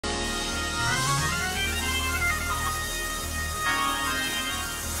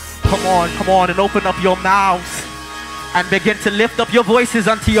come on, and open up your mouths and begin to lift up your voices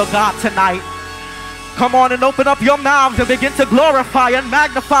unto your God tonight. Come on and open up your mouths and begin to glorify and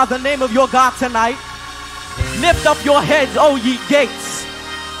magnify the name of your God tonight. Lift up your heads, O ye gates,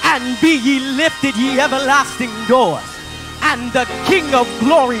 and be ye lifted, ye everlasting doors, and the King of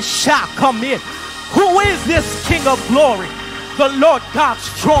glory shall come in. Who is this King of glory? The Lord God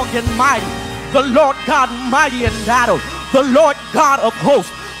strong and mighty, the Lord God mighty in battle, the Lord God of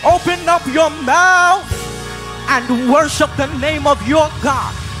hosts. Open up your mouth and worship the name of your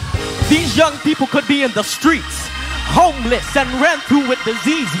God. These young people could be in the streets, homeless and ran through with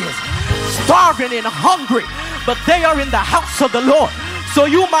diseases, starving and hungry, but they are in the house of the Lord. So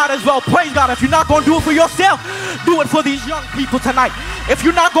you might as well praise God. If you're not going to do it for yourself, do it for these young people tonight. If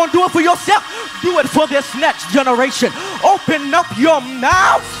you're not going to do it for yourself, do it for this next generation. Open up your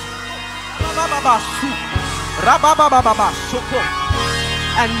mouth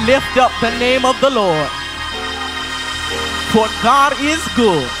and lift up the name of the Lord. For God is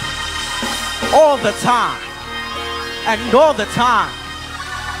good all the time, and all the time.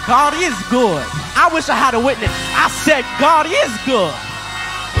 God is good. I wish I had a witness. I said God is good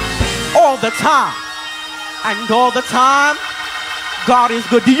all the time, and all the time God is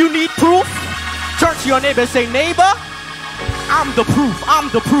good. Do you need proof? Turn to your neighbor and say, neighbor, I'm the proof. I'm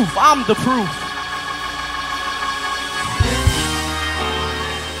the proof. I'm the proof.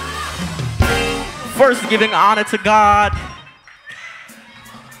 First, giving honor to God,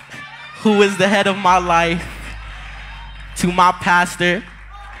 who is the head of my life, to my pastor,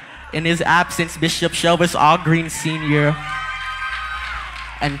 in his absence, Bishop Shelvis R. Green Sr.,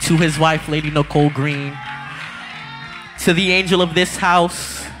 and to his wife, Lady Nicole Green, to the angel of this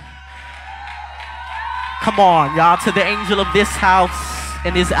house. Come on, y'all, to the angel of this house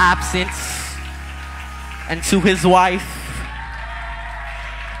in his absence, and to his wife.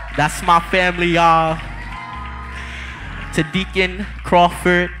 That's my family, y'all. To Deacon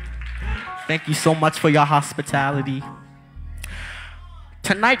Crawford, thank you so much for your hospitality.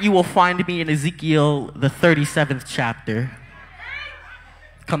 Tonight you will find me in Ezekiel, the 37th chapter,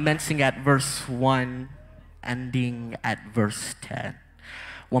 commencing at verse 1, ending at verse 10.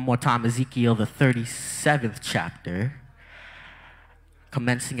 One more time, Ezekiel, the 37th chapter,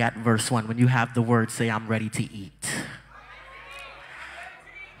 commencing at verse 1. When you have the word, say, I'm ready to eat.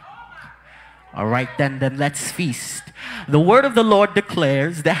 All right, then let's feast. The word of the Lord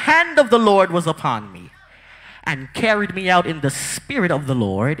declares, the hand of the Lord was upon me, and carried me out in the spirit of the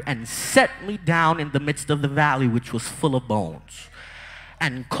Lord, and set me down in the midst of the valley which was full of bones,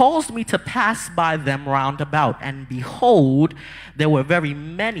 and caused me to pass by them round about. And behold, there were very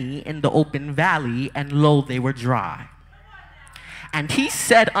many in the open valley, and lo, they were dry. And he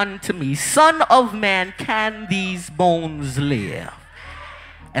said unto me, Son of man, can these bones live?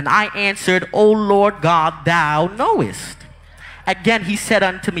 And I answered, O Lord God, thou knowest. Again he said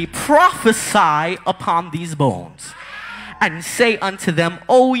unto me, prophesy upon these bones, and say unto them,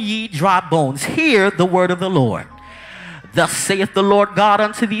 O ye dry bones, hear the word of the Lord. Thus saith the Lord God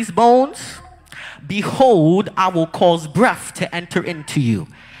unto these bones, behold, I will cause breath to enter into you,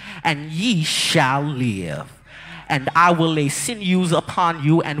 and ye shall live. And I will lay sinews upon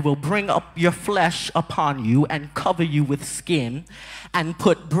you, and will bring up your flesh upon you, and cover you with skin, and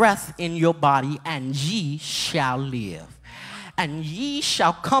put breath in your body, and ye shall live. And ye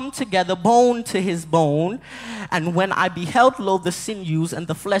shall come together, bone to his bone. And when I beheld, lo, the sinews and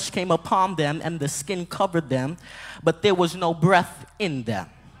the flesh came upon them, and the skin covered them, but there was no breath in them.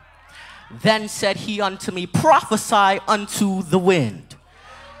 Then said he unto me, prophesy unto the wind.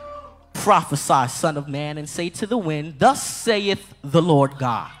 Prophesy, son of man, and say to the wind, thus saith the Lord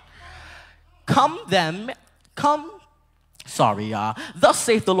God. Thus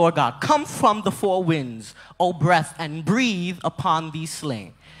saith the Lord God, come from the four winds, O breath, and breathe upon these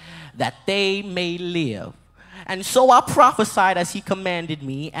slain, that they may live. And so I prophesied as he commanded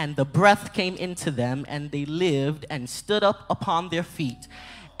me, and the breath came into them, and they lived and stood up upon their feet,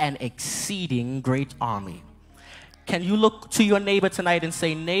 an exceeding great army. Can you look to your neighbor tonight and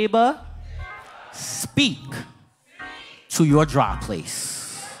say, neighbor, speak to your dry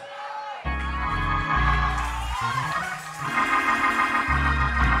place.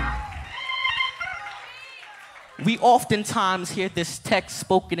 We oftentimes hear this text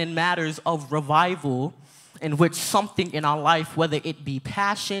spoken in matters of revival, in which something in our life, whether it be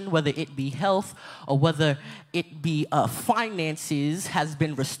passion, whether it be health, or whether it be finances, has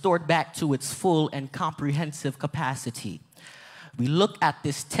been restored back to its full and comprehensive capacity. We look at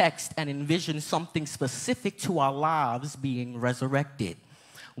this text and envision something specific to our lives being resurrected.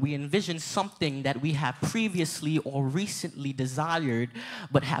 We envision something that we have previously or recently desired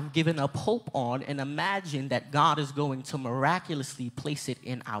but have given up hope on and imagine that God is going to miraculously place it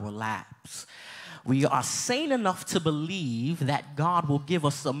in our laps. We are sane enough to believe that God will give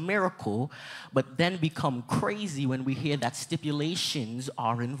us a miracle, but then become crazy when we hear that stipulations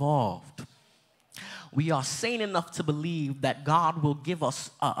are involved. We are sane enough to believe that God will give us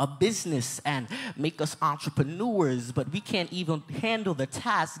a business and make us entrepreneurs, but we can't even handle the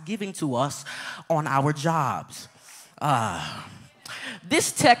task given to us on our jobs.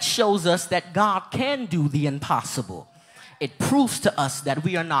 This text shows us that God can do the impossible. It proves to us that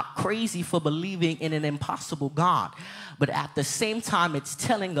we are not crazy for believing in an impossible God. But at the same time, it's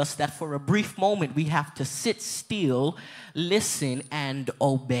telling us that for a brief moment, we have to sit still, listen, and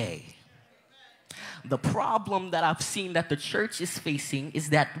obey. The problem that I've seen that the church is facing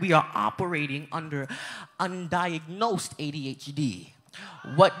is that we are operating under undiagnosed ADHD.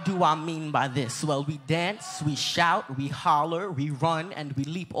 What do I mean by this? Well, we dance, we shout, we holler, we run, and we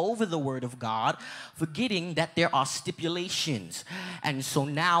leap over the word of God, forgetting that there are stipulations. And so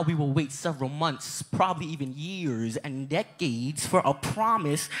now we will wait several months, probably even years and decades for a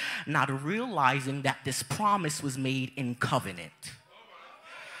promise, not realizing that this promise was made in covenant.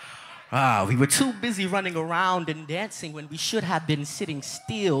 We were too busy running around and dancing when we should have been sitting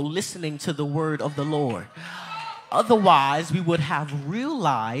still, listening to the word of the Lord. Otherwise, we would have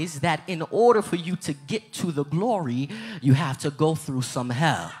realized that in order for you to get to the glory, you have to go through some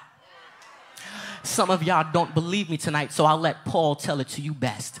hell. Some of y'all don't believe me tonight, so I'll let Paul tell it to you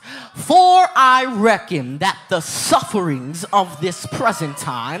best. For I reckon that the sufferings of this present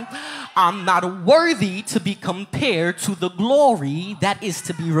time are not worthy to be compared to the glory that is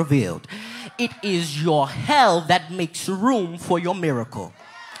to be revealed. It is your hell that makes room for your miracle.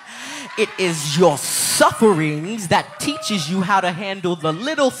 It is your sufferings that teaches you how to handle the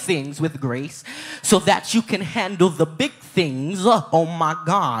little things with grace so that you can handle the big things, oh my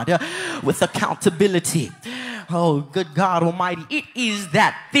God, with accountability. Oh, good God Almighty. It is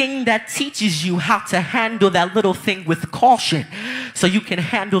that thing that teaches you how to handle that little thing with caution so you can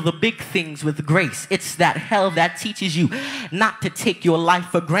handle the big things with grace. It's that hell that teaches you not to take your life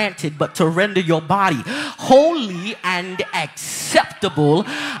for granted, but to render your body holy and acceptable,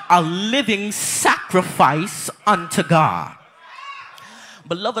 a living sacrifice unto God.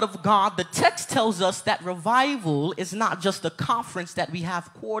 Beloved of God, the text tells us that revival is not just a conference that we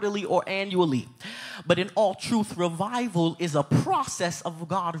have quarterly or annually, but in all truth, revival is a process of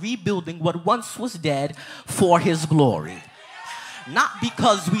God rebuilding what once was dead for His glory. Not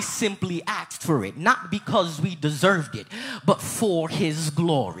because we simply asked for it, not because we deserved it, but for His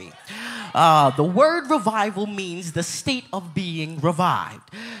glory. The word revival means the state of being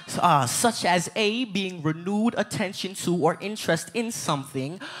revived, such as A, being renewed attention to or interest in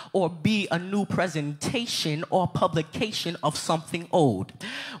something, or B, a new presentation or publication of something old.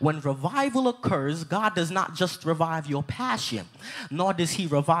 When revival occurs, God does not just revive your passion, nor does He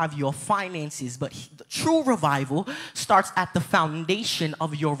revive your finances, but the true revival starts at the foundation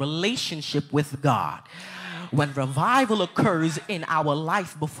of your relationship with God. When revival occurs in our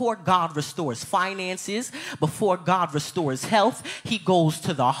life, before God restores finances, before God restores health, He goes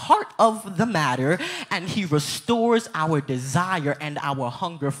to the heart of the matter and He restores our desire and our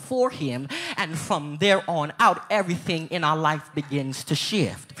hunger for Him. And from there on out, everything in our life begins to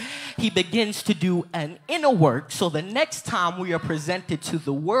shift. He begins to do an inner work, so the next time we are presented to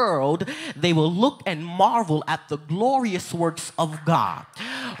the world, they will look and marvel at the glorious works of God.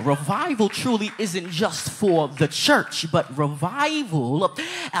 Revival truly isn't just for the church, but revival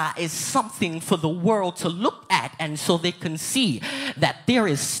is something for the world to look at, and so they can see that there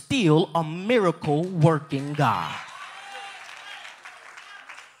is still a miracle working God.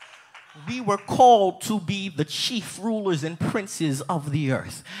 We were called to be the chief rulers and princes of the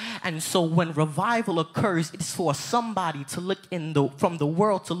earth. And so when revival occurs, it's for somebody to look from the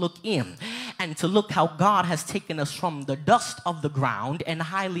world to look in and to look how God has taken us from the dust of the ground and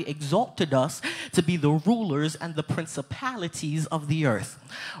highly exalted us to be the rulers and the principalities of the earth.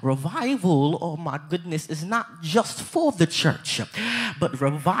 Revival, oh my goodness, is not just for the church, but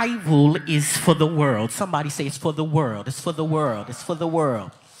revival is for the world. Somebody say it's for the world. It's for the world. It's for the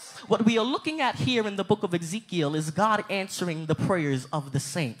world. What we are looking at here in the book of Ezekiel is God answering the prayers of the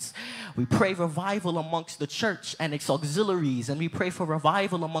saints. We pray revival amongst the church and its auxiliaries, and we pray for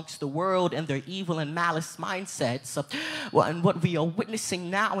revival amongst the world and their evil and malice mindsets. And what we are witnessing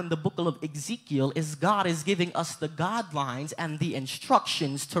now in the book of Ezekiel is God is giving us the guidelines and the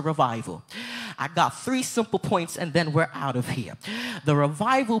instructions to revival. I got 3 simple points and then we're out of here. The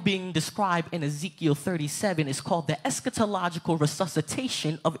revival being described in Ezekiel 37 is called the eschatological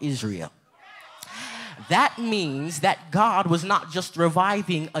resuscitation of Israel. That means that God was not just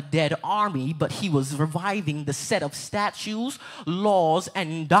reviving a dead army, but he was reviving the set of statutes, laws,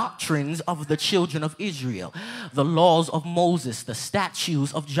 and doctrines of the children of Israel. The laws of Moses, the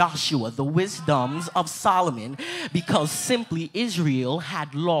statutes of Joshua, the wisdoms of Solomon, because simply Israel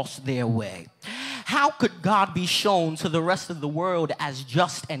had lost their way. How could God be shown to the rest of the world as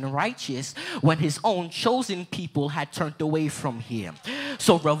just and righteous when his own chosen people had turned away from him?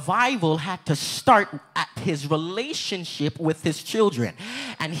 So revival had to start at his relationship with his children,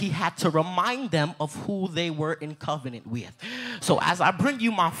 and he had to remind them of who they were in covenant with. So as I bring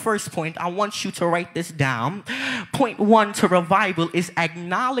you my first point, I want you to write this down. Point 1 to revival is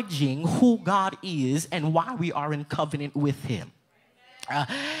acknowledging who God is and why we are in covenant with him.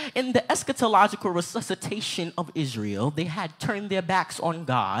 In the eschatological resuscitation of Israel, they had turned their backs on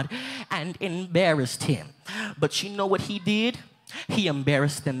God and embarrassed him. But you know what he did? He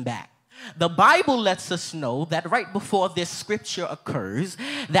embarrassed them back. The Bible lets us know that right before this scripture occurs,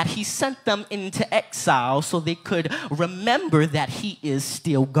 that he sent them into exile so they could remember that he is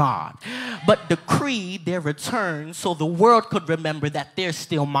still God, but decreed their return so the world could remember that they're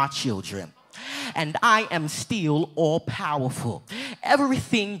still my children. And I am still all-powerful.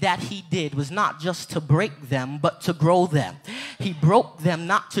 Everything that he did was not just to break them, but to grow them. He broke them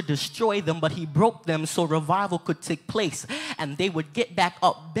not to destroy them, but he broke them so revival could take place and they would get back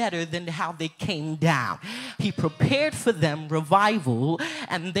up better than how they came down. He prepared for them revival,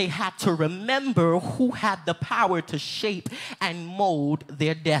 and they had to remember who had the power to shape and mold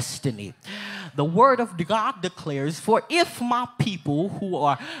their destiny. The word of God declares, "For if my people who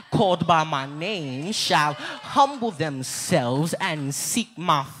are called by my name shall humble themselves and seek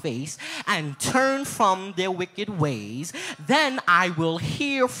my face and turn from their wicked ways, then I will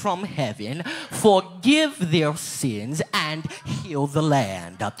hear from heaven, forgive their sins, and heal the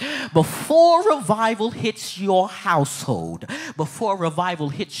land." Before revival hits your household, before revival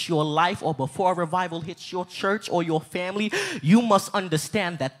hits your life, or before revival hits your church or your family, you must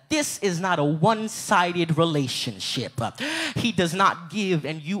understand that this is not a one-sided relationship. He does not give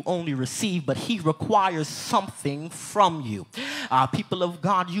and you only receive, but he requires something from you. People of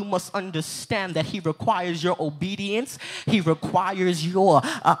God, you must understand that he requires your obedience. He requires your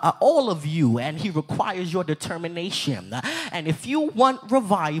all of you, and he requires your determination. And if you want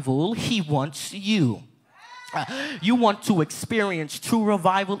revival, he wants you. You want to experience true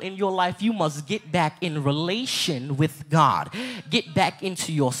revival in your life, you must get back in relation with God. Get back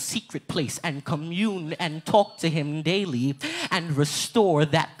into your secret place and commune and talk to him daily and restore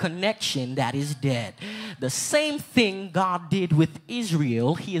that connection that is dead. The same thing God did with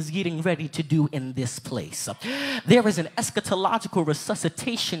Israel, he is getting ready to do in this place. There is an eschatological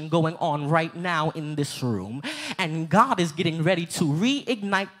resuscitation going on right now in this room, and God is getting ready to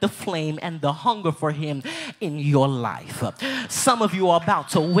reignite the flame and the hunger for him in your life. Some of you are about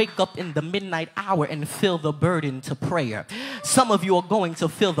to wake up in the midnight hour and feel the burden to prayer. Some of you are going to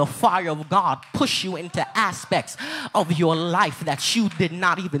feel the fire of God push you into aspects of your life that you did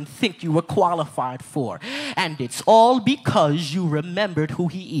not even think you were qualified for. And it's all because you remembered who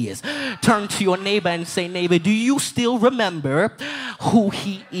he is. Turn to your neighbor and say, "Neighbor, do you still remember who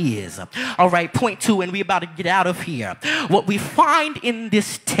he is?" All right, point 2, and we're about to get out of here. What we find in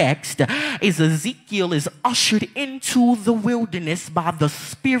this text is Ezekiel is ushered into the wilderness by the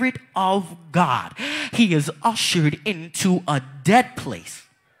Spirit of God. He is ushered into a dead place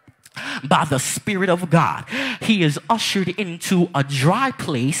by the Spirit of God. He is ushered into a dry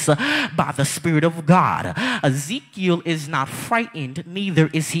place by the Spirit of God. Ezekiel is not frightened, neither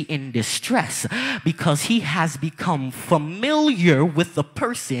is he in distress, because he has become familiar with the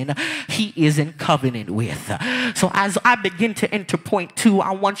person he is in covenant with. So as I begin to enter point 2,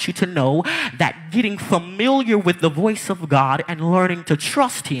 I want you to know that getting familiar with the voice of God and learning to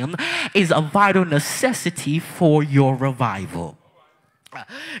trust him is a vital necessity for your revival.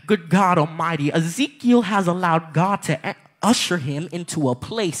 Good God Almighty, Ezekiel has allowed God to usher him into a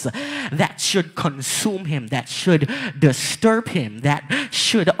place that should consume him, that should disturb him, that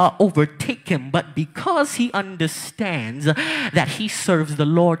should overtake him. But because he understands that he serves the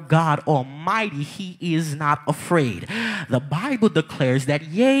Lord God Almighty, he is not afraid. The Bible declares that,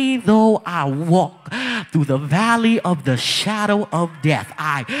 yea, though I walk through the valley of the shadow of death,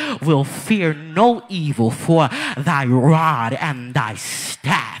 I will fear no evil, for thy rod and thy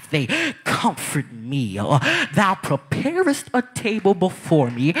staff, they comfort me. Thou preparest a table before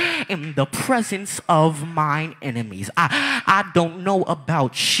me in the presence of mine enemies. I don't know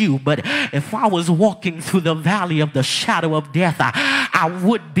about you, but if I was walking through the valley of the shadow of death, I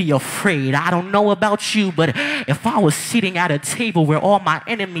would be afraid. I don't know about you, but if I was sitting at a table where all my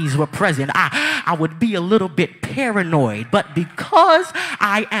enemies were present, I would be a little bit paranoid. But because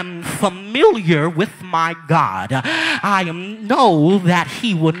I am familiar with my God, I know that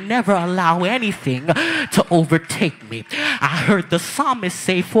he will never allow anything to overtake me. I heard the psalmist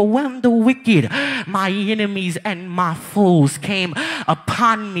say, for when the wicked, my enemies and my foes, came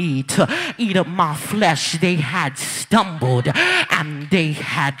upon me to eat up my flesh, they had stumbled and they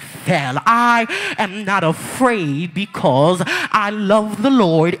had fell. I am not afraid because I love the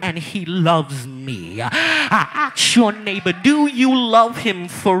Lord and he loves me. I ask your neighbor, do you love him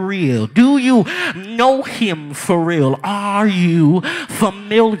for real? Do you know him for real? Are you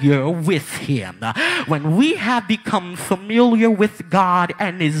familiar with him? When we have become familiar with God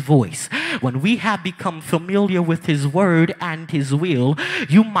and his voice, when we have become familiar with his word and his will,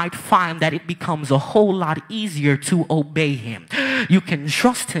 you might find that it becomes a whole lot easier to obey him. You can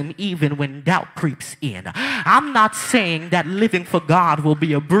trust him even when doubt creeps in. I'm not saying that living for God will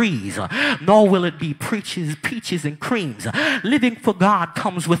be a breeze, nor will it be peaches and creams. Living for God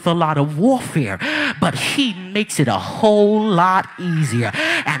comes with a lot of warfare, but he makes it a whole lot easier.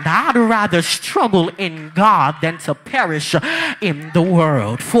 And I'd rather struggle in God than to perish in the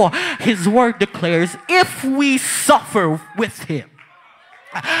world. For his word declares, if we suffer with him,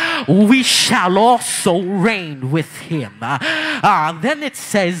 we shall also reign with him. Then it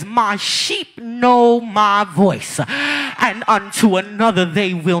says, my sheep know my voice, and unto another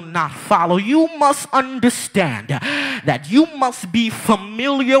they will not follow. You must understand that you must be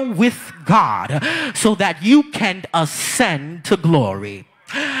familiar with God so that you can ascend to glory.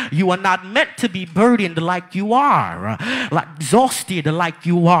 You are not meant to be burdened like you are, like exhausted like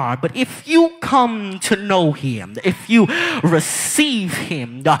you are. But if you come to know him, if you receive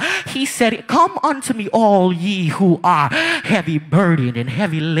him, he said, come unto me all ye who are heavy burdened and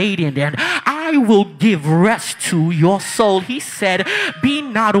heavy laden, and I will give rest to your soul. He said, be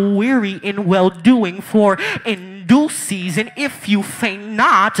not weary in well-doing, for in due season, if you faint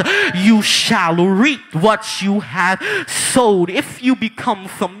not, you shall reap what you have sowed. If you become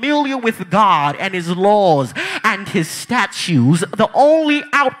familiar with God and his laws and his statutes, the only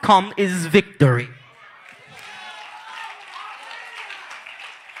outcome is victory.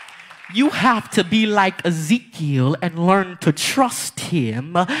 You have to be like Ezekiel and learn to trust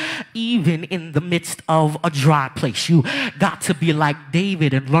him even in the midst of a dry place. You got to be like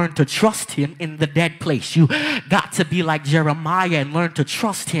David and learn to trust him in the dead place. You got to be like Jeremiah and learn to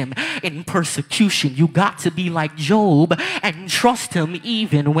trust him in persecution. You got to be like Job and trust him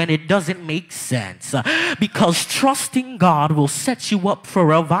even when it doesn't make sense. Because trusting God will set you up for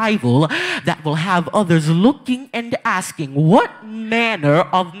revival that will have others looking and asking, what manner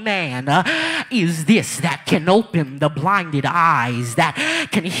of man is this that can open the blinded eyes, that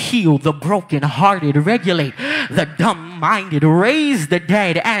can heal the brokenhearted, regulate the dumb-minded, raise the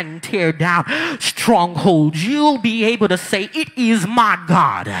dead, and tear down strongholds? You'll be able to say, it is my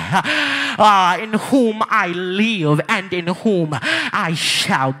God in whom I live and in whom I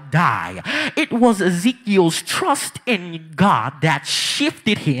shall die. It was Ezekiel's trust in God that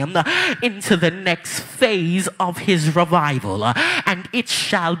shifted him into the next phase of his revival, and it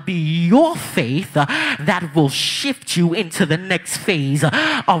shall be your faith that will shift you into the next phase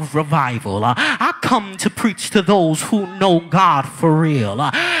of revival. I come to preach to those who know God for real,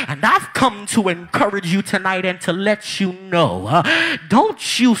 and I've come to encourage you tonight and to let you know,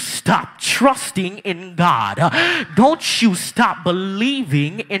 don't you stop trusting in God. Don't you stop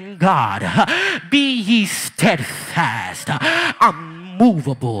believing in God. Be ye steadfast,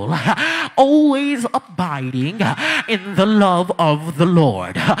 unmovable, always abiding in the love of the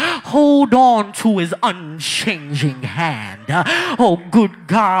Lord. Hold on to his unchanging hand, oh good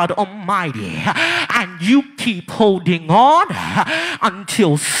God Almighty, and you keep holding on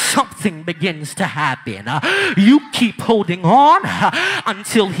until something begins to happen. You keep holding on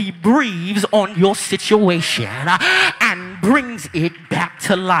until he breathes on your situation, and and brings it back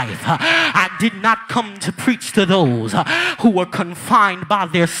to life. I did not come to preach to those who were confined by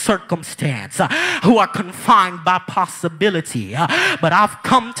their circumstance, who are confined by possibility, but I've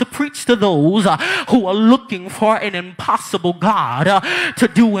come to preach to those who are looking for an impossible God to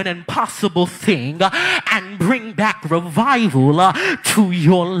do an impossible thing and bring back revival to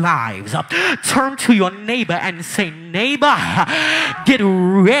your lives. Turn to your neighbor and say, neighbor, get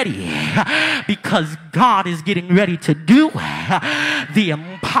ready, because God is getting ready to do the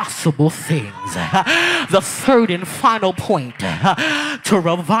impossible things. The third and final point to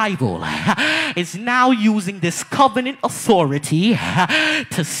revival is now using this covenant authority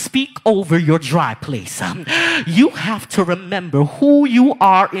to speak over your dry place. You have to remember who you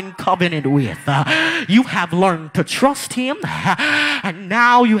are in covenant with. You have learned to trust him, and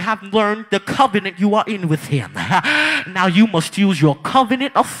now you have learned the covenant you are in with him. Now you must use your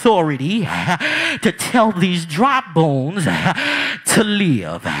covenant authority to tell these dry bones to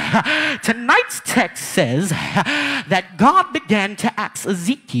live. Tonight's text says that God began to ask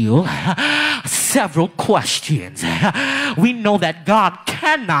Ezekiel several questions. We know that God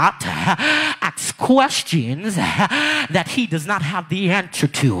cannot ask questions that he does not have the answer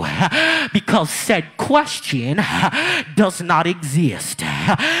to, because said question does not exist.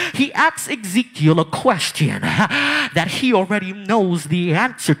 He asks Ezekiel a question that he already knows the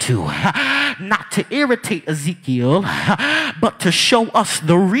answer to, not to irritate Ezekiel, but to show us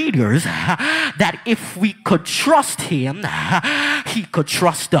the readers that if we could trust him, he could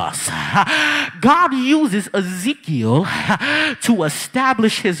trust us. God uses Ezekiel to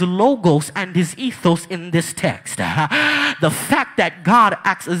establish his logos and his ethos in this text. The fact that God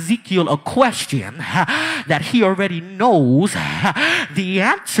asks Ezekiel a question that he already knows the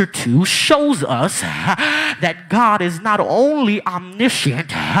answer to shows us that God is not only omniscient,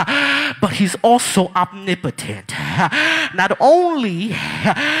 but he's also omnipotent. Not only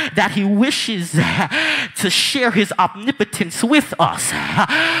that he wishes to share his omnipotence with us,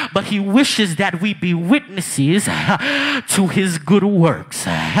 but he wishes that we be witnesses to his good works.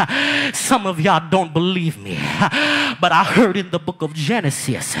 Some of y'all don't believe me, but I heard in the book of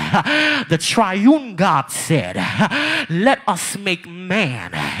Genesis, the triune God said, let us make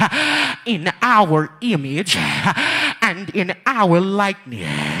man in our image and in our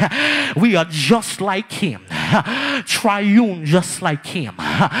likeness. We are just like him, triune just like him,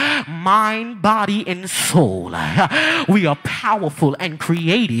 mind, body, and soul. We are powerful and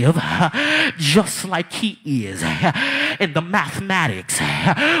creative just like he is. In the mathematics,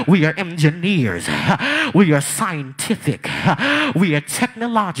 we are engineers, we are scientific, we are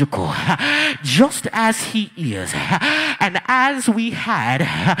technological, just as he is. And as we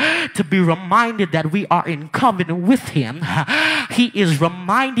had to be reminded that we are in covenant with him, he is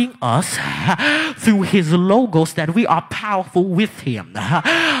reminding us through his logos that we are powerful with him.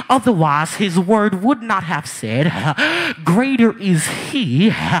 Otherwise, his word would not have said, greater is he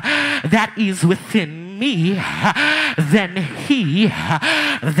that is within me than he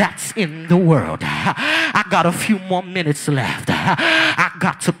that's in the world. I got a few more minutes left. I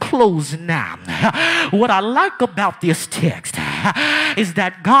got to close now. What I like about this text is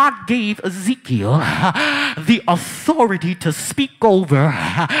that God gave Ezekiel the authority to speak over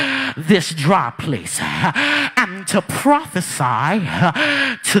this dry place and to prophesy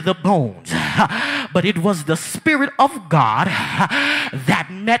to the bones. But it was the Spirit of God that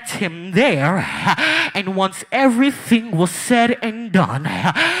met him there, and once everything was said and done,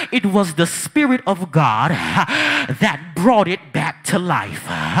 it was the Spirit of God that brought it back to life.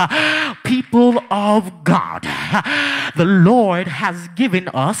 People of God, the Lord has given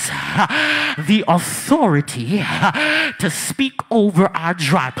us the authority to speak over our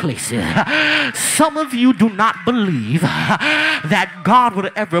dry places. Some of you do not believe that God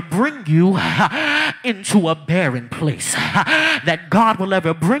would ever bring you into a barren place, that God will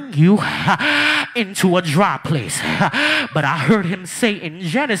ever bring you into a dry place. But I heard him say in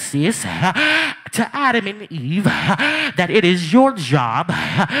Genesis to Adam and Eve that it is your job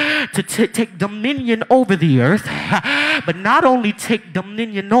to take dominion over the earth, but not only take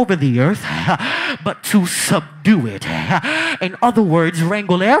dominion over the earth, but to subdue it. In other words,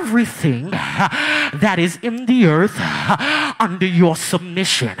 wrangle everything that is in the earth under your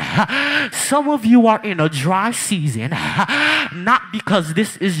submission. Some of you are in a dry season, not because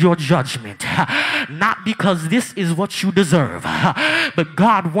this is your judgment, not because this is what you deserve, but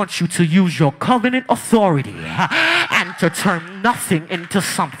God wants you to use your covenant authority and to turn nothing into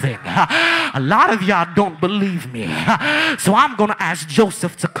something. A lot of y'all don't believe me, so I'm going to ask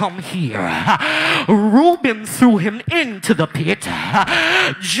Joseph to come here. Reuben threw him into the pit.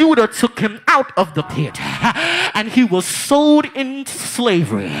 Judah took him out of the pit. and he was sold into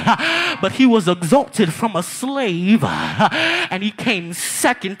slavery, but he was exalted from a slave, and he came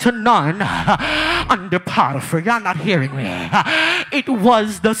second to none under Potiphar. Y'all not hearing me? It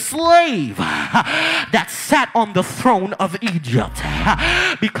was the slave that sat on the throne of Egypt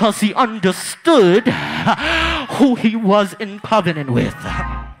because he understood who he was in covenant with.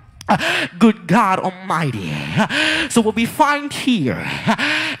 Good God Almighty. So what we find here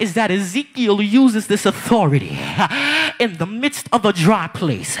is that Ezekiel uses this authority in the midst of a dry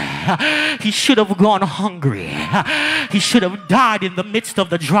place. He should have gone hungry. He should have died in the midst of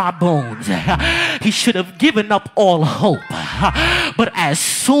the dry bones. He should have given up all hope. But as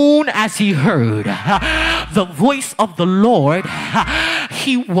soon as he heard the voice of the Lord,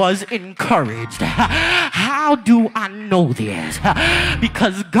 he was encouraged. How do I know this?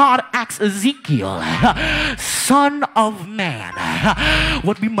 Because God asked Ezekiel, son of man.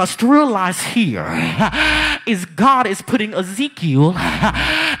 What we must realize here is God is putting Ezekiel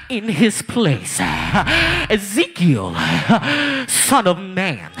in his place. Ezekiel, son of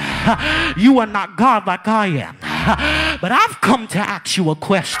man, you are not God like I am, but I've come to ask you a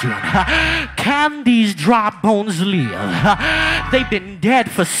question. Can these dry bones live? They've been dead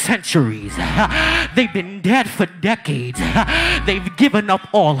for centuries. They've been dead for decades. They've given up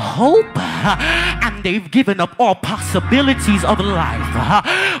all hope, and they've given up all possibilities of life.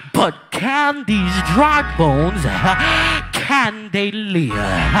 But can these dry bones, can they live?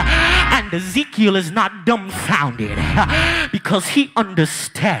 And Ezekiel is not dumbfounded because he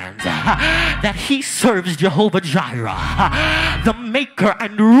understands that he serves Jehovah Jireh, the maker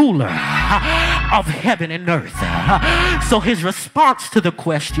and ruler of heaven and earth. So his response to the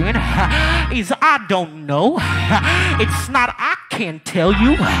question is, I don't know. It's not I can't tell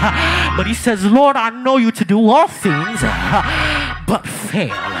you. But he says, Lord, I know you to do all things but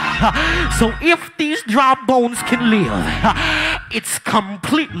fail. So if these dry bones can live, it's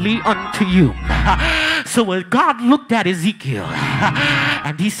completely unto you. So when God looked at Ezekiel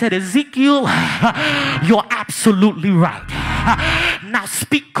and he said, Ezekiel, you're absolutely right. Now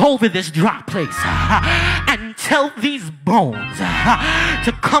speak over this dry place and tell these bones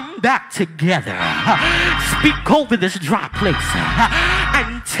to come back together. Speak over this dry place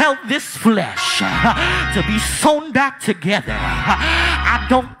and tell this flesh to be sewn back together. I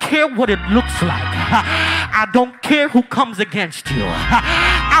don't care what it looks like. I don't care who comes against you.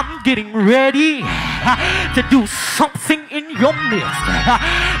 I'm getting ready to do something in your midst.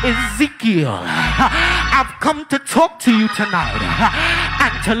 Ezekiel, I've come to talk to you tonight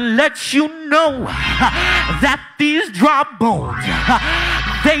and to let you know that these dry bones,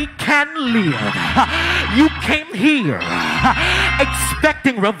 they can live. You came here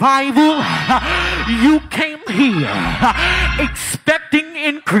expecting revival. You came here expecting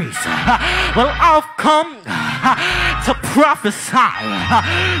increase. Well, I've come to prophesy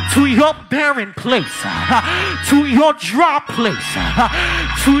to your barren place, to your dry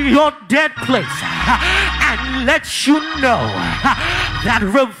place, to your dead place, and let you know that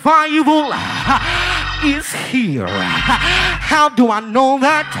revival is here. How do I know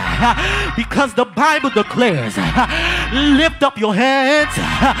that? Because the Bible declares, lift up your heads,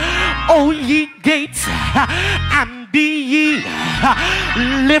 O ye gates, and be ye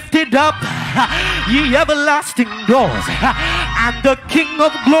lifted up, ye everlasting doors, and the King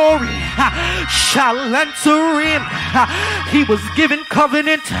of glory shall enter in. He was given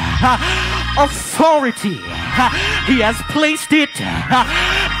covenant authority. He has placed it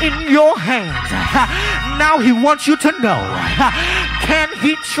in your hands. Now he wants you to know, can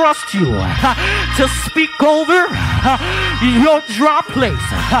he trust you to speak over your dry place?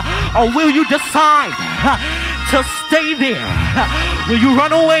 Or will you decide to stay there? Will you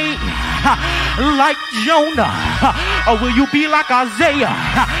run away like Jonah? Or will you be like Isaiah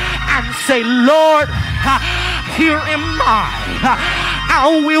and say, Lord, here am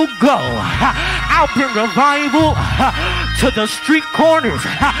I will go. I'll bring revival to the street corners.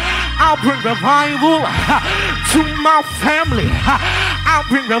 I'll bring revival to my family. I'll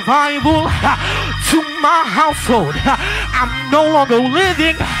bring revival to my household. I'm no longer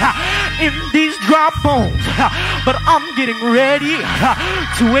living in these dry bones, but I'm getting ready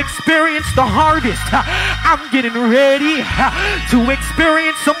to experience the harvest. I'm getting ready to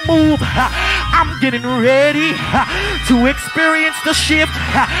experience a move. I'm getting ready to experience the shift,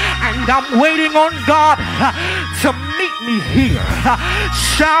 and I'm waiting on God to meet me here.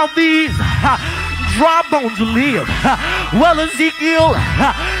 Shall these dry bones live? Well, Ezekiel,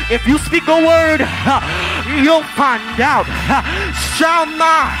 if you speak a word, you'll find out. Shall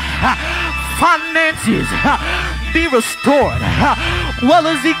my finances be restored? Well,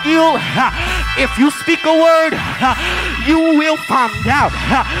 Ezekiel, if you speak a word, you will find out.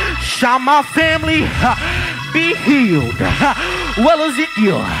 Shall my family be healed? Well,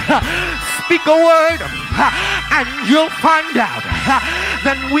 Ezekiel, speak a word and you'll find out.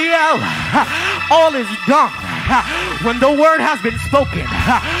 Then all is done. When the word has been spoken,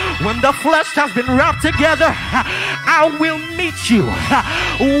 when the flesh has been wrapped together, I will meet you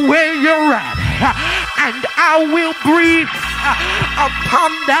where you're at, and I will breathe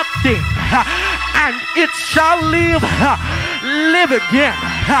upon that thing, and it shall live again,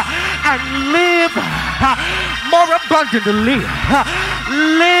 and live more abundantly,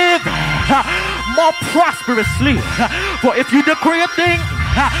 live more prosperously. For if you decree a thing,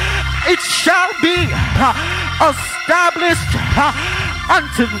 it shall be established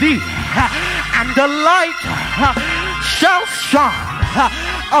unto thee, and the light shall shine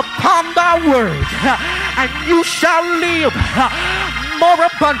upon thy word, and you shall live more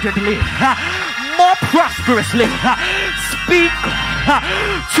abundantly, more prosperously. Speak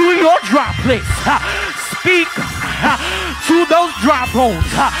to your dry place. Speak to those dry bones.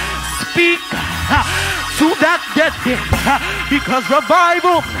 Speak to that dead thing, because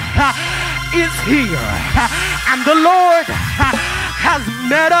revival is here, and the Lord has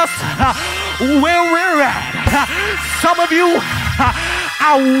met us where we're at. Some of you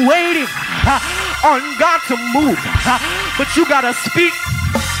are waiting on God to move, but you gotta speak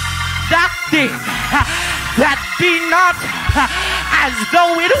that thing, that be not as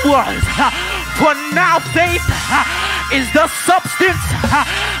though it was. For now faith is the substance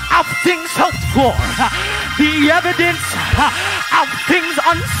of things hoped for, the evidence of things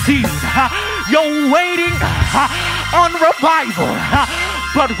unseen. You're waiting on revival,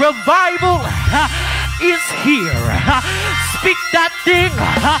 but revival is here. Speak that thing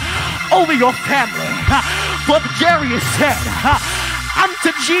over your family. For Jerry said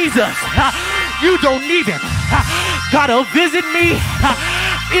unto Jesus, you don't even gotta visit me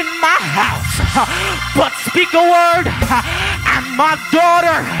in my house, but speak a word and my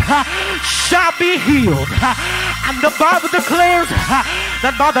daughter shall be healed. And the Bible declares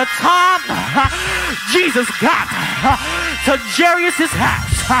that by the time Jesus got to Jairus'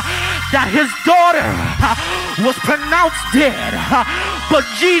 house, that his daughter was pronounced dead. But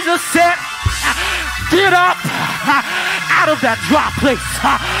Jesus said, get up out of that dry place.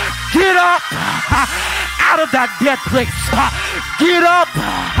 Get up out of that dead place. Get up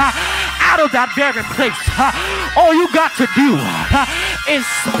out of that barren place. All you got to do is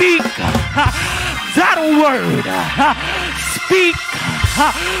speak that word. Speak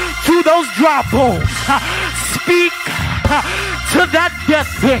to those dry bones. Speak to that dead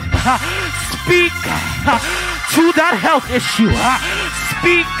thing. Speak to that health issue.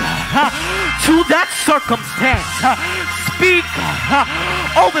 Speak to that circumstance. Speak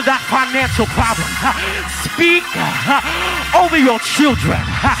over that financial problem. Speak over your children.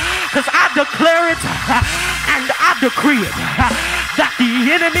 Because I declare it and I decree it that the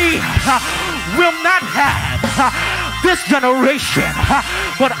enemy will not have this generation.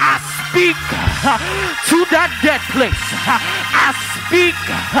 But I speak to that dead place. I speak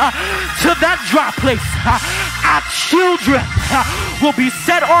to that dry place. Our children will be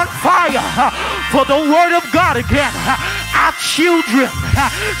set on fire for the word of God again. Our children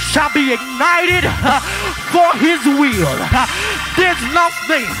shall be ignited for his will. There's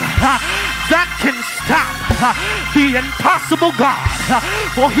nothing that can stop the impossible God,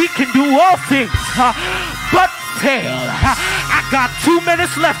 for he can do all things but fail. I got 2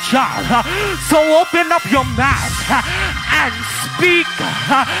 minutes left, y'all. So open up your mouth and speak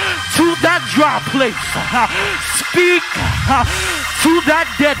to that dry place. Speak to that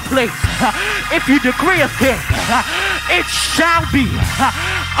dead place. If you decree a thing, it shall be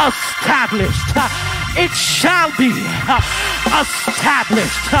established. It shall be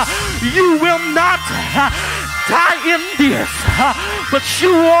established. You will not die in this, but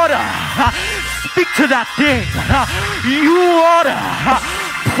you ought to speak to that thing. You ought to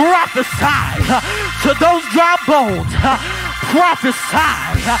prophesy to those dry bones.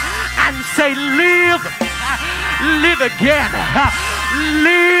 Prophesy and say, live again.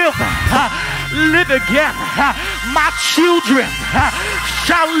 Live again. My children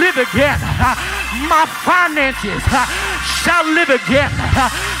shall live again. My finances shall live again.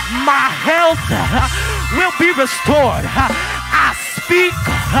 My health will be restored. I speak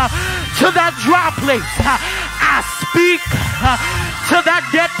to that dry place. I speak to that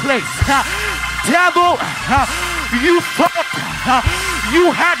dead place. Devil, you thought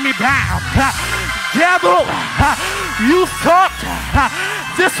you had me bound. Devil, you thought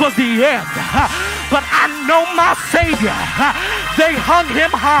this was the end, but I know my Savior. They hung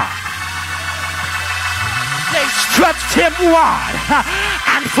him high. They stretched him wide,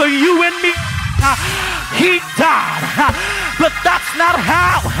 and for you and me, he died. But that's not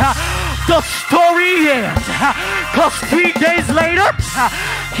how the story ends, because 3 days later,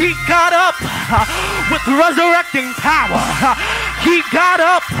 he got up with resurrecting power. He got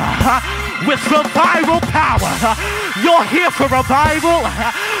up with revival power. You're here for revival?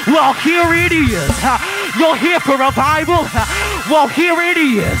 Well, here it is. You're here for revival? Well, here it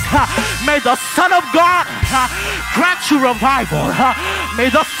is. May the Son of God grant you revival. May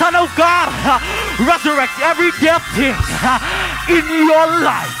the Son of God resurrect every dead thing in your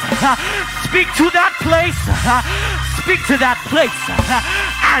life. Speak to that place. Speak to that place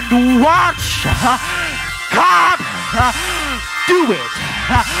and watch God do it.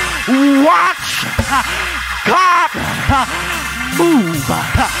 Watch God move.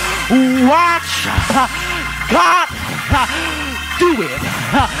 Watch God do it.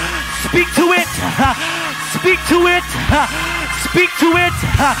 Speak to it. Speak to it. Speak to it.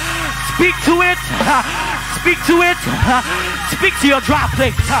 Speak to it. Speak to it. Speak to your dry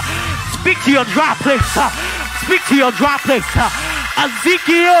place. Speak to your dry place. Speak to your dry place.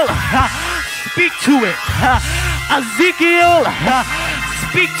 Ezekiel, speak to it. Ezekiel,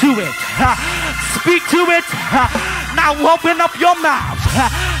 speak to it. Speak to it. Now open up your mouth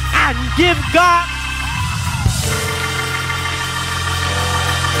and give God.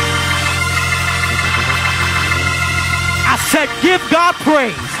 I said give God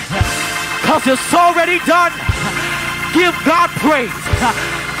praise, because it's already done. Give God praise,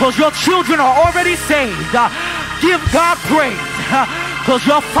 because your children are already saved. Give God praise, because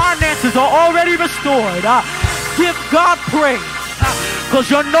your finances are already restored. Give God praise,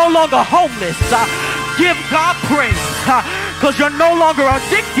 because you're no longer homeless. Give God praise, because you're no longer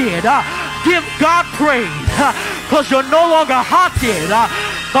addicted. Give God praise, because you're no longer haunted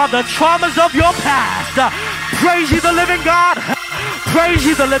by the traumas of your past. Praise ye the living God. Praise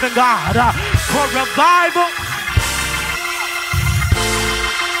ye the living God for revival.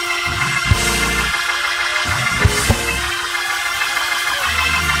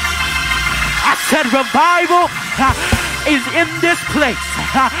 I said revival is in this place.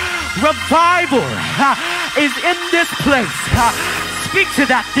 Revival is in this place. Speak to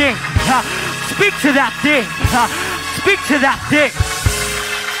that thing. Speak to that thing. Speak to that thing.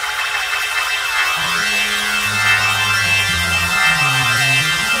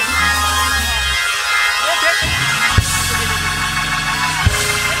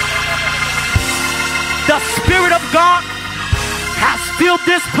 The Spirit of God has filled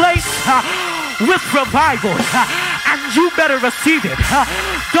this place with revival, and you better receive it.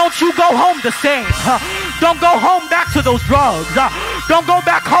 Don't you go home the same. Don't go home back to those drugs. Don't go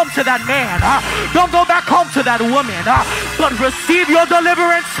back home to that man. Don't go back home to that woman. But receive your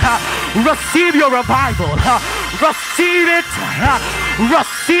deliverance. Receive your revival. Receive it.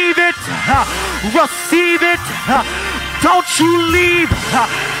 Receive it. Receive it. Don't you leave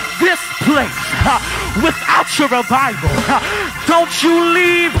this place without your revival. Don't you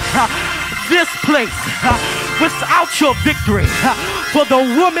leave this place without your victory. For the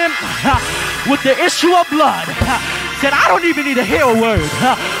woman with the issue of blood said, I don't even need to hear a word.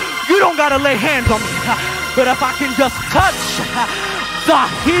 You don't got to lay hands on me. But if I can just touch the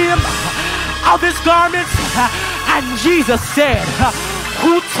hem of his garments. And Jesus said,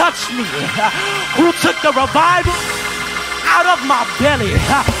 who touched me? Who took the revival out of my belly?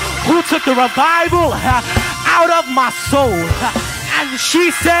 Who took the revival out of my soul? And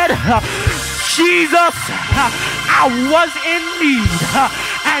she said, Jesus, I was in need,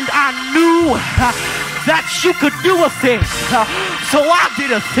 and I knew that you could do a thing. So I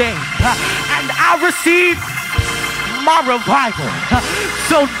did a thing, and I received my revival.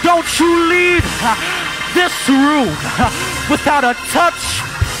 So don't you leave this room without a touch.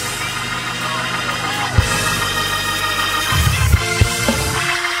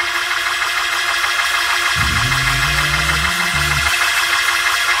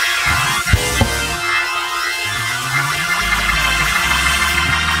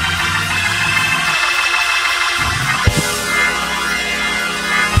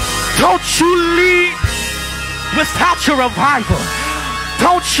 Don't you leave without your revival.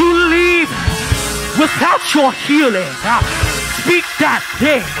 Don't you leave without your healing. Speak that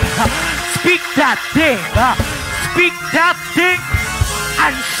thing. Speak that thing. Speak that thing.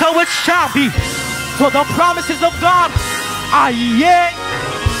 And so it shall be. For the promises of God are yea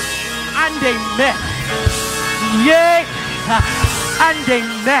and amen. Yea and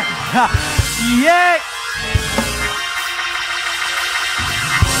amen. Yeah.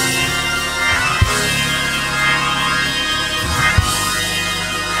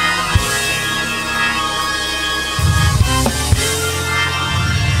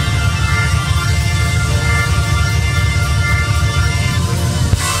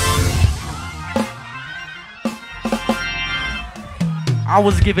 I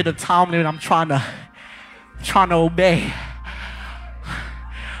was given a time limit. I'm trying to obey.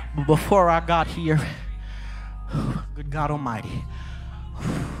 But before I got here, good God Almighty,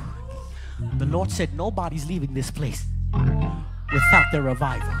 the Lord said nobody's leaving this place without their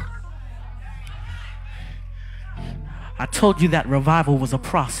revival. I told you that revival was a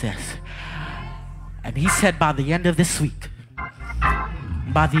process. And he said by the end of this week,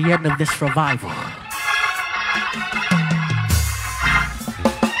 by the end of this revival,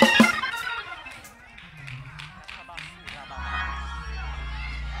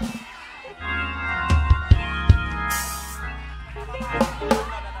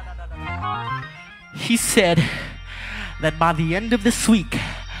 he said that by the end of this week,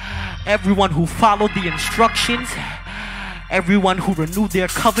 everyone who followed the instructions, everyone who renewed their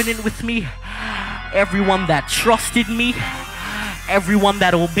covenant with me, everyone that trusted me, everyone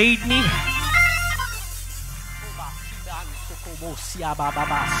that obeyed me,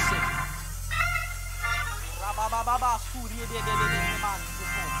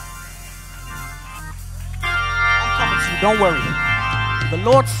 I'm coming to you, don't worry. The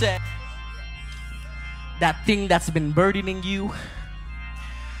Lord said, that thing that's been burdening you,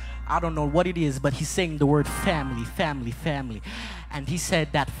 I don't know what it is, but he's saying the word family, family, family. And he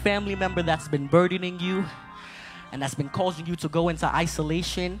said that family member that's been burdening you and that's been causing you to go into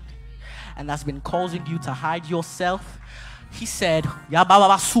isolation and that's been causing you to hide yourself, he said, he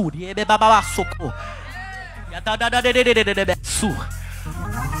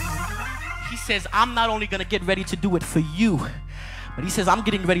says, I'm not only going to get ready to do it for you, but he says, I'm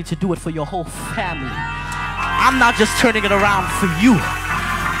getting ready to do it for your whole family. I'm not just turning it around for you,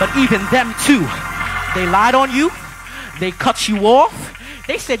 but even them too. They lied on you. They cut you off.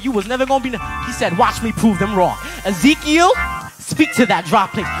 They said you was never going to be. He said, watch me prove them wrong. Ezekiel, speak to that dry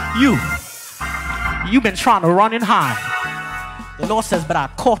place. You've been trying to run and hide. The Lord says, but I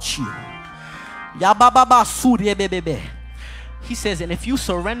caught you. He says, and if you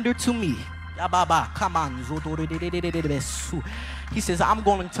surrender to me, he says, I'm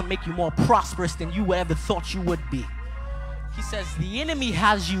going to make you more prosperous than you ever thought you would be. He says, the enemy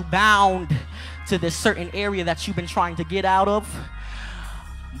has you bound to this certain area that you've been trying to get out of.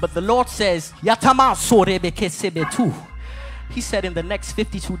 But the Lord says, he said, in the next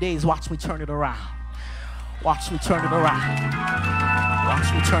 52 days, watch me turn it around. Watch me turn it around.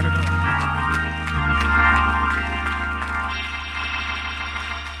 Watch me turn it around.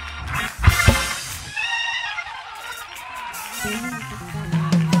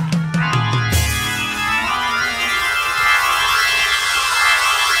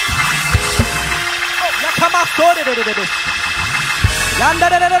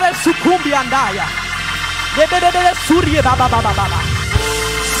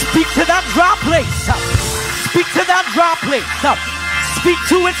 Speak to that dry place. Speak to that dry place. Speak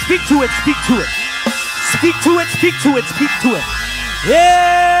to it, speak to it, speak to it. Speak to it, speak to it, speak to it.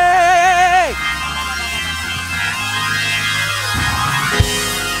 Hey!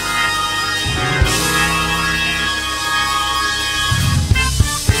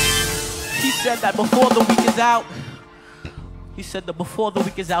 He said that before the week is out, he said that before the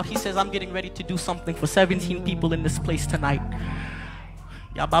week is out, he says, I'm getting ready to do something for 17 people in this place tonight.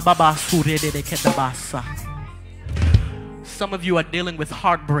 Some of you are dealing with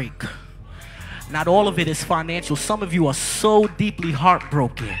heartbreak. Not all of it is financial. Some of you are so deeply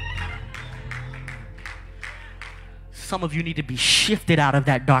heartbroken. Some of you need to be shifted out of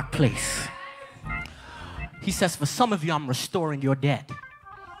that dark place. He says, for some of you, I'm restoring your debt.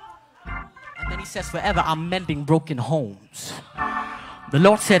 And then he says, forever, I'm mending broken homes. The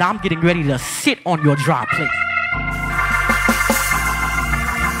Lord said, I'm getting ready to sit on your dry place.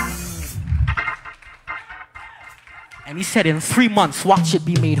 And he said, in 3 months, watch it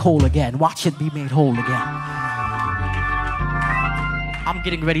be made whole again. Watch it be made whole again. I'm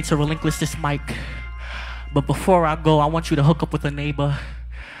getting ready to relinquish this mic. But before I go, I want you to hook up with a neighbor.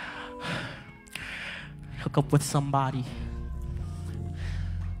 Hook up with somebody.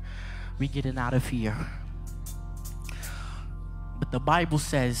 We getting out of here. But the Bible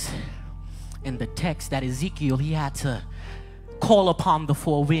says in the text that Ezekiel, he had to call upon the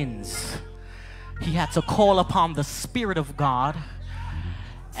four winds. He had to call upon the Spirit of God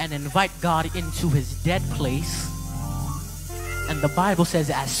and invite God into his dead place. And the Bible says,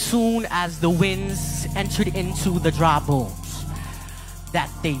 as soon as the winds entered into the dry bones, that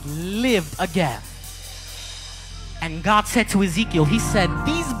they lived again. And God said to Ezekiel, he said,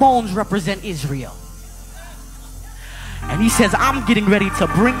 these bones represent Israel. And he says, I'm getting ready to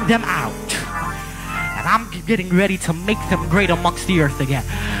bring them out. And I'm getting ready to make them great amongst the earth again.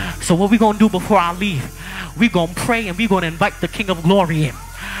 So what we're going to do before I leave, we're going to pray and we're going to invite the King of Glory in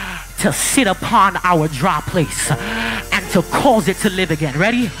to sit upon our dry place and to cause it to live again.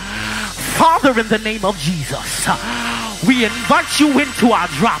 Ready? Father, in the name of Jesus, we invite you into our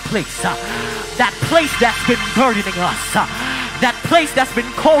dry place. That place that's been burdening us. That place that's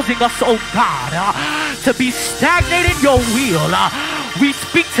been causing us, oh God, to be stagnated in your will. We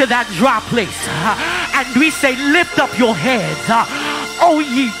speak to that dry place and we say, lift up your heads, O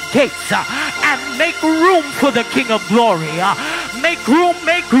ye gates, and make room for the King of Glory. Make room,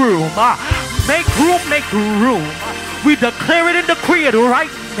 make room, make room, make room. We declare it and decree it right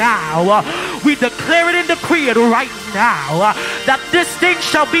now. We declare it and decree it right now that this thing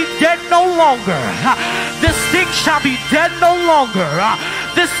shall be dead no longer. This thing shall be dead no longer.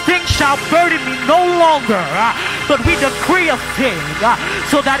 This thing shall burden me no longer. But we decree a thing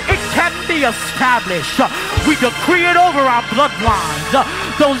so that it can be established. We decree it over our bloodlines.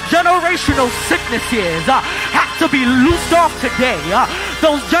 Those generational sicknesses have to be loosed off today.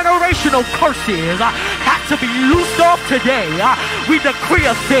 Those generational curses have to be loosed off today. We decree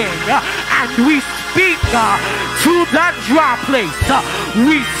a thing and we speak to that dry place.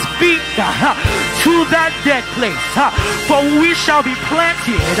 We speak to that dead place. For we shall be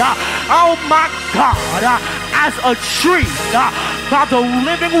planted, oh my God, as a tree by the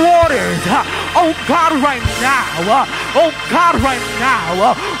living waters. Oh God, right now. Oh God, right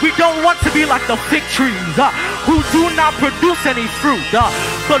now. We don't want to be like the fig trees who do not produce any fruit.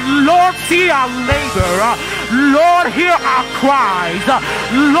 But Lord, see our labor. Lord, hear our cries.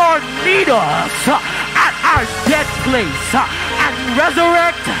 Lord, meet us at our dead place and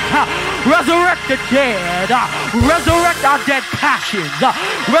resurrect the dead. Resurrect our dead passions.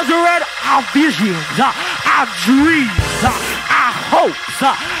 Resurrect our visions, our dreams, our hopes,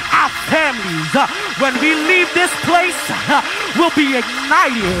 our families. When we leave this place, we'll be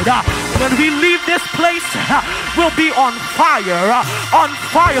ignited. When we leave this place, we'll be on fire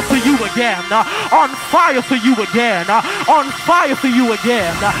for you again, on fire for you again, on fire for you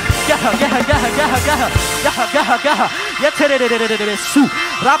again.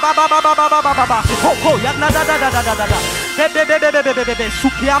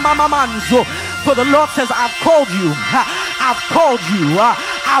 For the Lord says, I've called you. I've called you.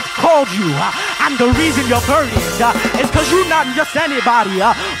 I've called you. And the reason you're burning is because you're not just anybody,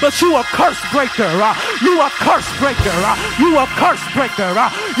 but you a curse breaker. You a curse breaker. You a curse breaker.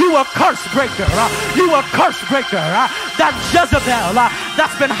 You a curse breaker. You a curse breaker. That Jezebel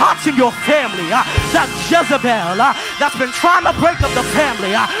that's been haunting your family. That Jezebel that's been trying to break up the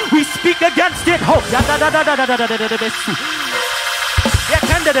family. We speak against it. Hope.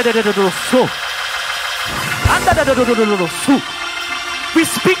 We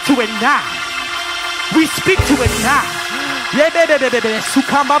speak to it now. We speak to it now.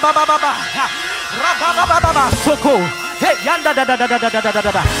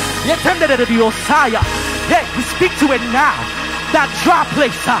 We speak to it now. That dry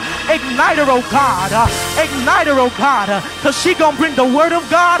place, ignite her, oh God, ignite her, oh God, because she gonna bring the word of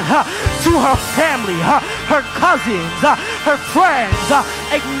God to her family, her cousins, her friends.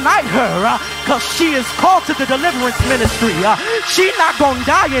 Ignite her, because she is called to the deliverance ministry. She not gonna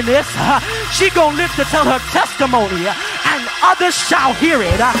die in this. She gonna live to tell her testimony, and others shall hear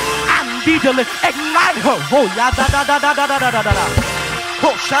it and be delivered. Ignite her. Oh, ya da da da da da da da da da.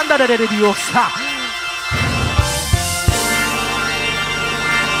 Oh, shanda da da da da.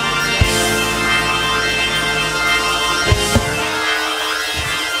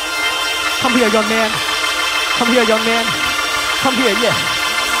 Come here, young man. Come here, young man. Come here, yeah.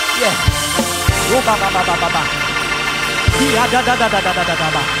 Yeah. Oh, ba, ba, ba, ba, ba, ba. Yeah, da, da, da, da, da, da, da,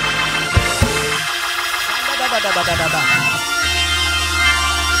 da. Da, da, da, da, da, da, da.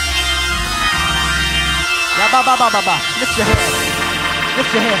 Yeah, ba, ba, ba, ba, ba. Lift your hand.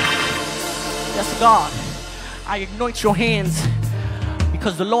 Lift your hand. Yes, God. I anoint your hands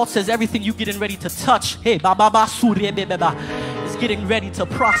because the Lord says everything you getting ready to touch, hey, ba, ba, ba, su, re, be, be, ba, is getting ready to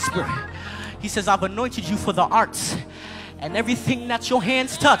prosper. He says, I've anointed you for the arts, and everything that your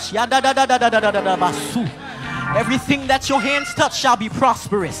hands touch, everything that your hands touch shall be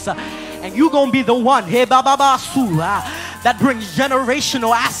prosperous. And you're going to be the one that brings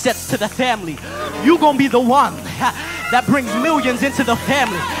generational assets to the family. You're going to be the one that brings millions into the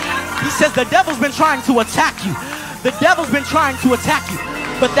family. He says the devil's been trying to attack you. The devil's been trying to attack you.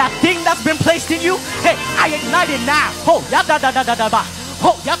 But that thing that's been placed in you, hey, I ignite it now. Oh, yada da da da da ba.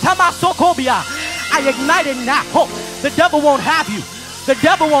 Oh, yatama sokobia. I ignite it now. Oh, the devil won't have you. The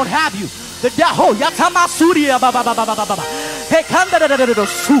devil won't have you. The devil, yatama suria ba ba ba ba ba ba ba. Hey, kanda da da da da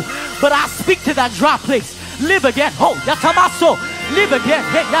su. But I speak to that dry place. Live again. Oh, yatama so. Live again.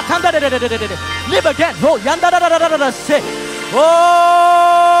 Hey, yakanda da da da da da da. Live again. Oh, yanda da da da da da. Say,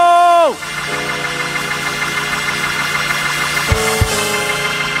 oh.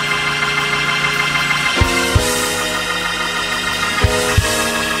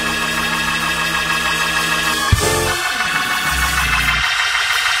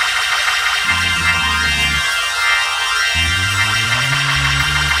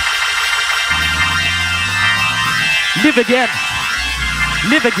 Live again.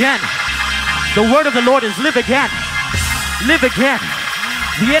 Live again. The word of the Lord is live again. Live again.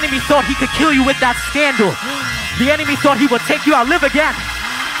 The enemy thought he could kill you with that scandal. The enemy thought he would take you out. Live again.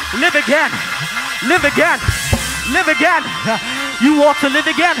 Live again. Live again. Live again. You want to live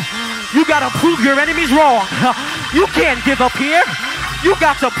again? You got to prove your enemies wrong. You can't give up here. You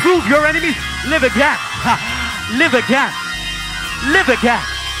got to prove your enemies. Live again. Live again. Live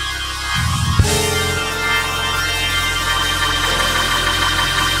again.